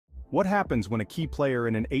What happens when a key player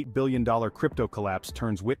in an $8 billion crypto collapse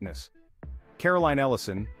turns witness? Caroline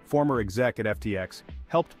Ellison, former exec at FTX,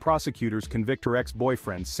 helped prosecutors convict her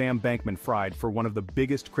ex-boyfriend Sam Bankman-Fried for one of the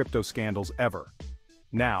biggest crypto scandals ever.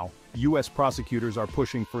 Now, U.S. prosecutors are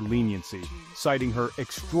pushing for leniency, citing her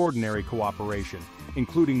extraordinary cooperation,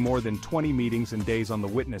 including more than 20 meetings and days on the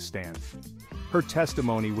witness stand. Her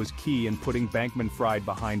testimony was key in putting Bankman-Fried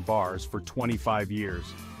behind bars for 25 years.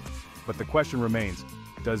 But the question remains,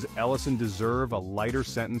 does Ellison deserve a lighter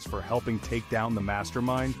sentence for helping take down the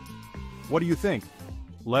mastermind? What do you think?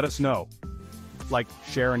 Let us know. Like,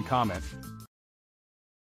 share and comment.